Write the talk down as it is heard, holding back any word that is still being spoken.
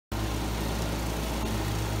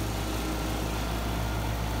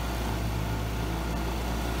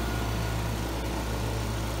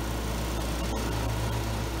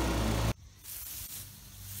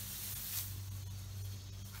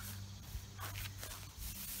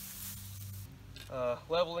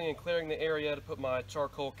leveling and clearing the area to put my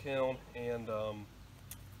charcoal kiln and the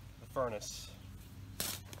furnace.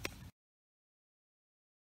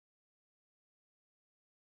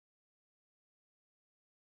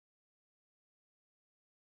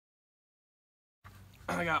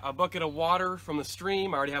 I got a bucket of water from the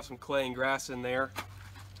stream. I already have some clay and grass in there.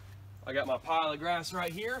 I got my pile of grass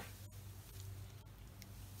right here.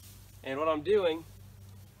 And what I'm doing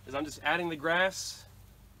is I'm just adding the grass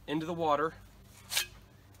into the water.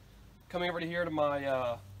 Coming over to here to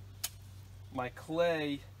my my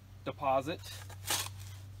clay deposit.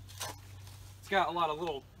 It's got a lot of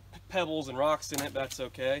little pebbles and rocks in it, but that's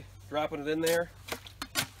okay. Dropping it in there.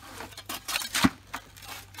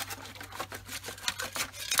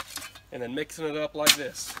 And then mixing it up like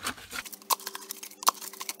this.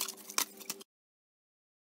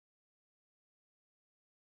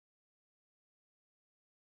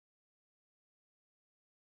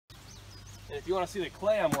 And if you want to see the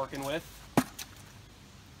clay I'm working with,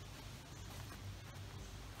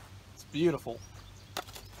 it's beautiful.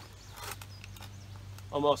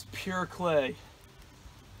 Almost pure clay.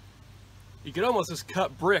 You could almost just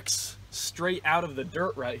cut bricks straight out of the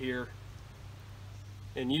dirt right here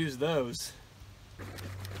and use those.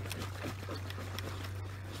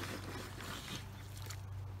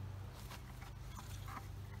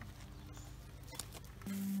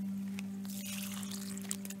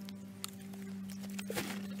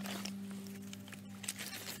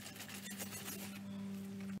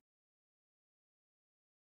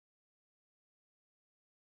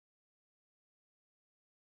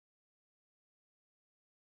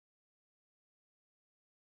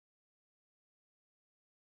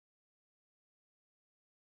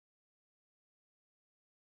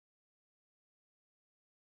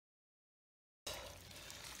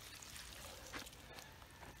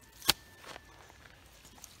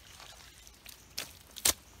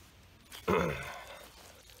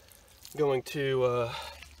 Going to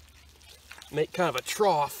make kind of a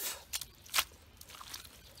trough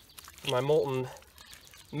for my molten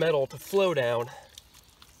metal to flow down.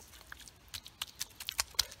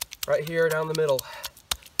 Right here down the middle.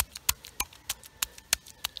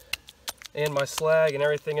 And my slag and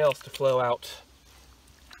everything else to flow out.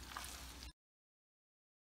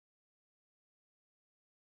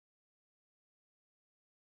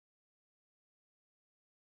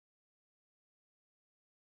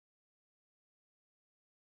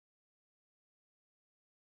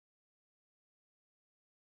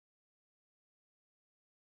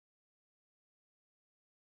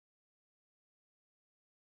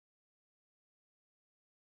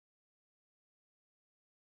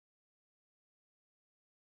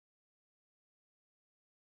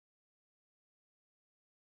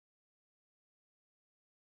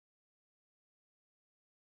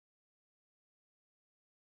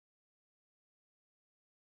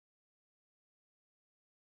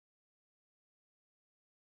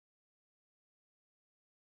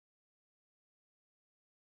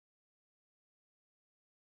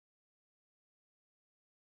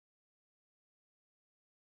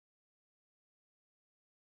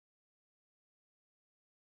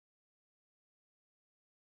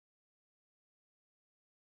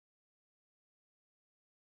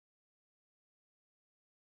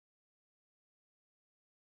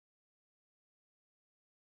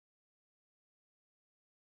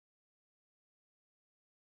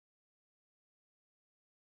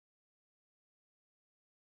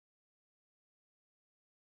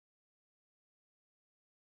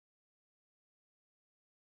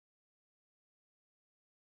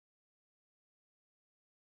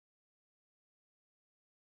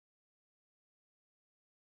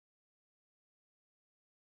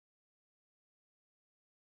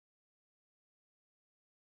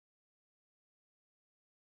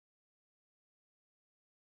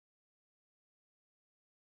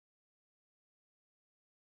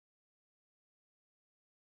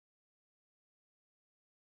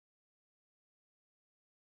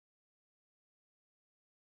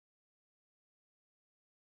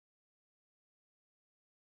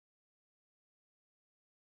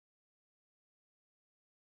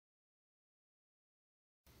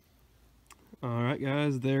 Alright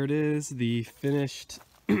guys, there it is, the finished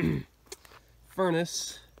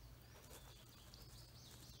furnace.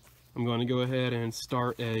 I'm going to go ahead and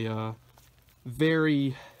start a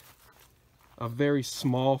very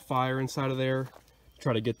small fire inside of there.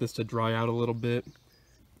 Try to get this to dry out a little bit.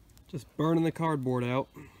 Just burning the cardboard out.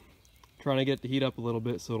 Trying to get it to heat up a little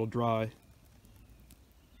bit so it'll dry.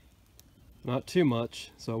 Not too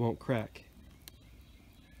much so it won't crack.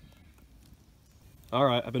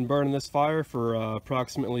 Alright, I've been burning this fire for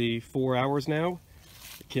approximately 4 hours now.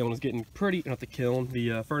 The kiln is getting pretty, not the kiln,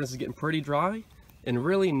 the furnace is getting pretty dry and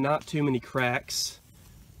really not too many cracks.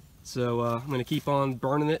 So I'm going to keep on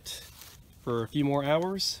burning it for a few more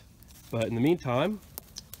hours. But in the meantime,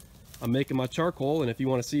 I'm making my charcoal, and if you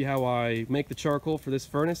want to see how I make the charcoal for this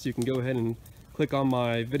furnace, you can go ahead and click on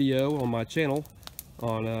my video on my channel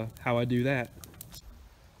on how I do that.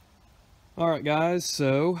 Alright guys,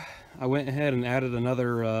 so I went ahead and added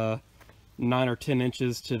another 9 or 10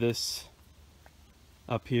 inches to this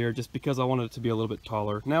up here just because I wanted it to be a little bit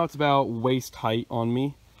taller. Now it's about waist height on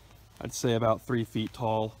me. I'd say about 3 feet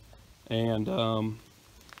tall. And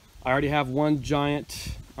I already have one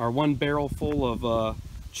barrel full of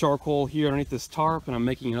charcoal here underneath this tarp, and I'm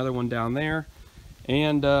making another one down there.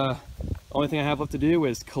 And only thing I have left to do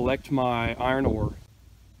is collect my iron ore.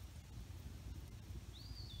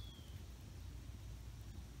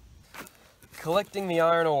 Collecting the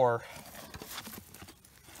iron ore.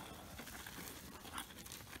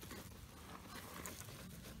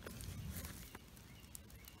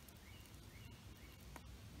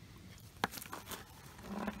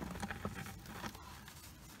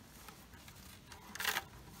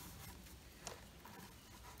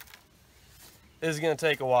 This is going to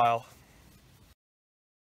take a while.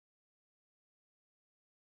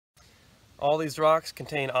 All these rocks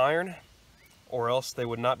contain iron, or else they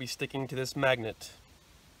would not be sticking to this magnet.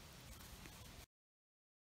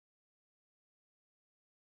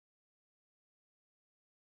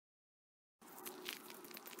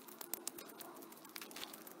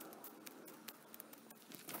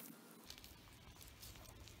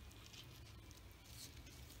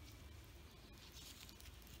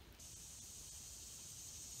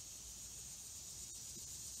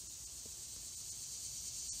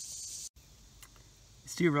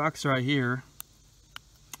 These two rocks right here,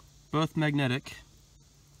 both magnetic,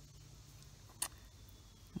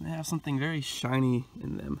 and they have something very shiny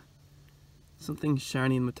in them. Something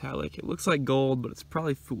shiny and metallic. It looks like gold, but it's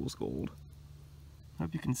probably fool's gold. I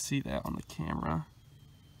hope you can see that on the camera.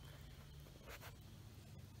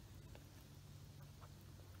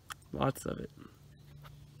 Lots of it.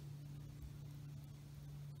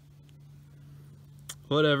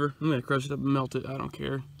 Whatever, I'm gonna crush it up and melt it, I don't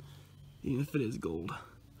care. Even if it is gold.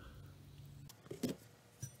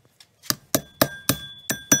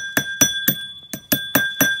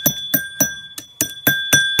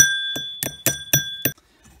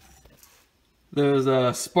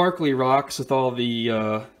 Those sparkly rocks with all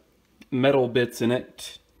the metal bits in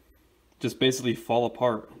it just basically fall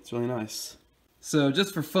apart. It's really nice. So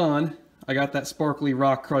just for fun, I got that sparkly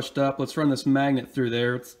rock crushed up. Let's run this magnet through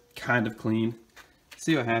there. It's kind of clean.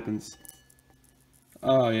 See what happens.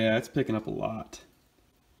 Oh yeah, it's picking up a lot.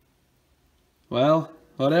 Well,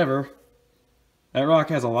 whatever. That rock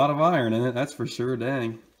has a lot of iron in it, that's for sure,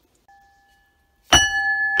 dang.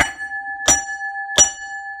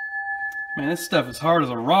 Man, this stuff is hard as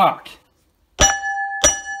a rock.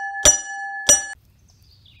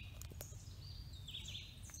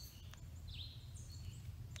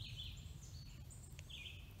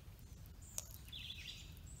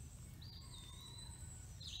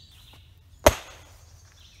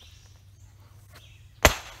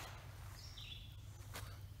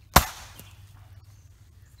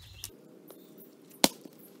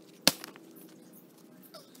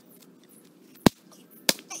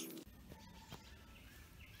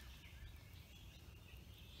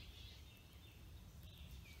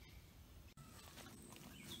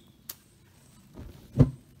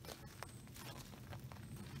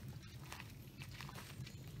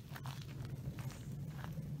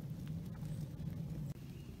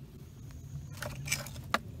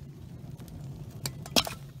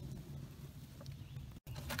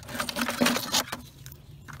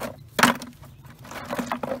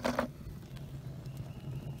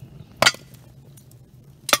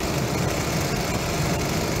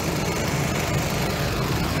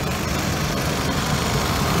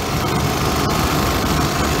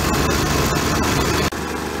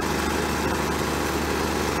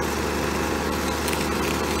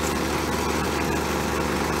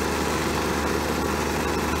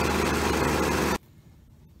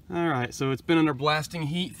 Alright, so it's been under blasting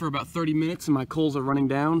heat for about 30 minutes and my coals are running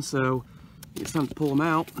down, so it's time to pull them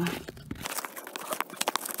out.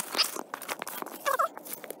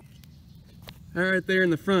 Alright, there in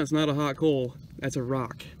the front, it's not a hot coal, that's a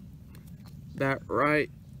rock. That right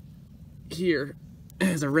here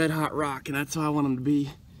is a red hot rock, and that's how I want them to be.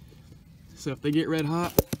 So if they get red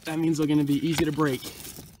hot, that means they're going to be easy to break.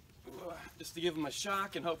 Just to give them a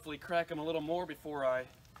shock and hopefully crack them a little more before I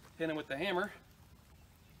hit them with the hammer.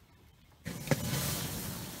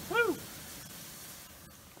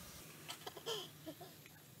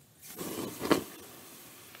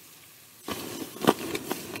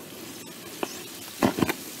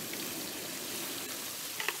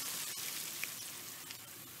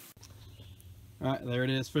 Alright, there it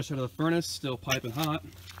is, fresh out of the furnace, still piping hot.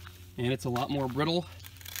 And it's a lot more brittle.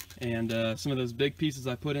 And some of those big pieces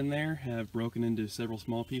I put in there have broken into several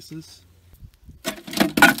small pieces.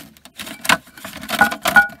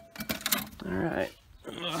 Alright.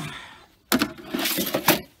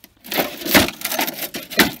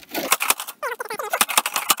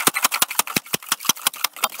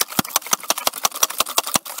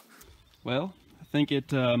 Well, I think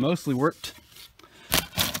it mostly worked.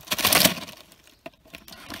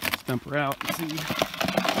 Let's dump her out and see.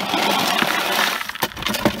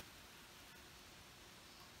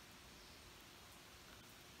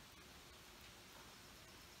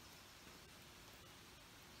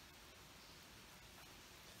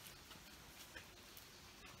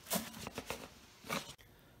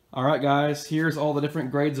 Alright guys, here's all the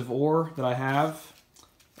different grades of ore that I have,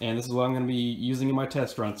 and this is what I'm going to be using in my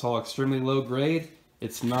test run. It's all extremely low grade.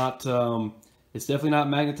 It's not, it's definitely not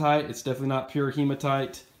magnetite, it's definitely not pure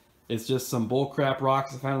hematite. It's just some bullcrap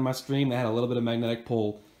rocks I found in my stream that had a little bit of magnetic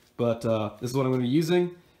pull. But this is what I'm going to be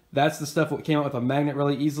using. That's the stuff that came out with a magnet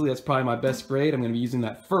really easily. That's probably my best grade. I'm going to be using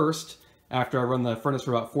that first after I run the furnace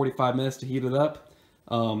for about 45 minutes to heat it up.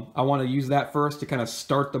 I want to use that first to kind of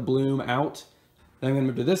start the bloom out. Then I'm going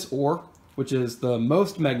to move to this ore, which is the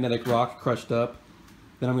most magnetic rock crushed up.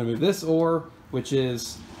 Then I'm going to move this ore, which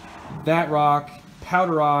is that rock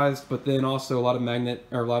powderized, but then also a lot of magnet,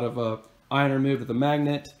 or a lot of iron removed with the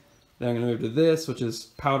magnet. Then I'm going to move to this, which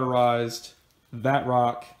is powderized, that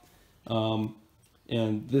rock.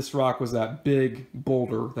 And this rock was that big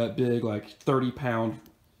boulder, that big like 30-pound,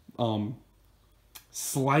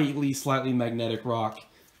 slightly magnetic rock.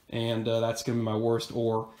 And that's going to be my worst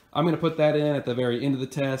ore. I'm going to put that in at the very end of the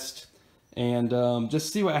test and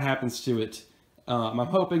just see what happens to it. I'm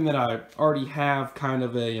hoping that I already have kind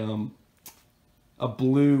of a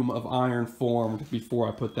bloom of iron formed before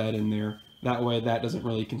I put that in there. That way that doesn't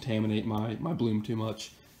really contaminate my bloom too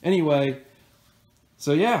much. Anyway,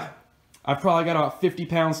 so yeah, I've probably got about 50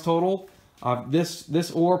 pounds total.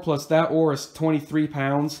 This ore plus that ore is 23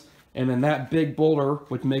 pounds. And then that big boulder,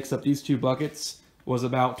 which makes up these two buckets, was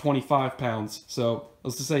about 25 pounds. So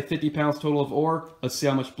let's just say 50 pounds total of ore. Let's see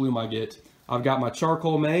how much bloom I get. I've got my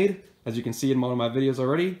charcoal made, as you can see in one of my videos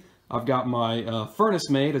already. I've got my furnace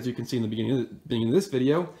made, as you can see in the beginning of this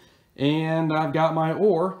video. And I've got my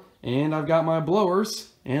ore, and I've got my blowers,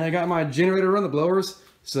 and I got my generator to run the blowers.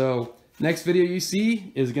 So next video you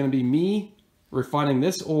see is going to be me refining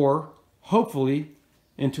this ore, hopefully,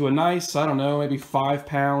 into a nice, I don't know, maybe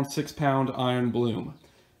 5-pound, 6-pound iron bloom.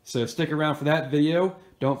 So stick around for that video.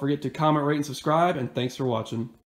 Don't forget to comment, rate, and subscribe, and thanks for watching.